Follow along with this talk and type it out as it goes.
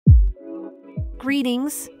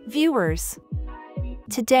Greetings, viewers!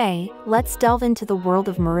 Today, let's delve into the world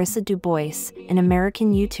of Marissa DuBois, an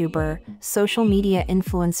American YouTuber, social media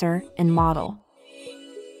influencer, and model.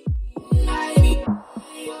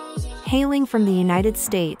 Hailing from the United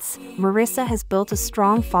States, Marissa has built a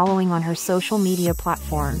strong following on her social media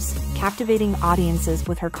platforms, captivating audiences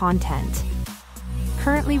with her content.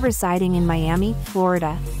 Currently residing in Miami,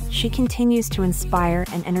 Florida, she continues to inspire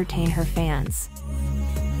and entertain her fans.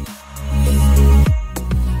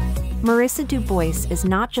 Marissa DuBois is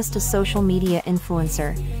not just a social media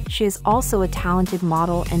influencer, she is also a talented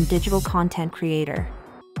model and digital content creator.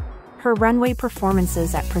 Her runway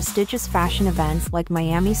performances at prestigious fashion events like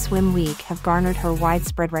Miami Swim Week have garnered her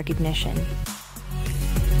widespread recognition.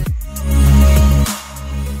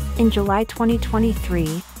 In July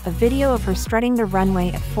 2023, a video of her strutting the runway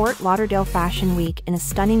at Fort Lauderdale Fashion Week in a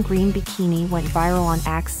stunning green bikini went viral on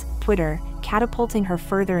X, Twitter, catapulting her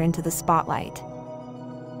further into the spotlight.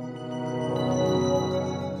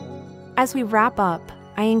 As we wrap up,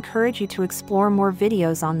 I encourage you to explore more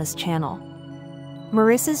videos on this channel.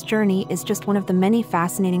 Marissa's journey is just one of the many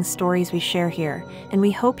fascinating stories we share here, and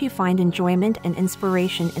we hope you find enjoyment and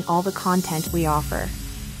inspiration in all the content we offer.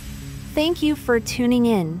 Thank you for tuning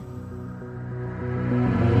in.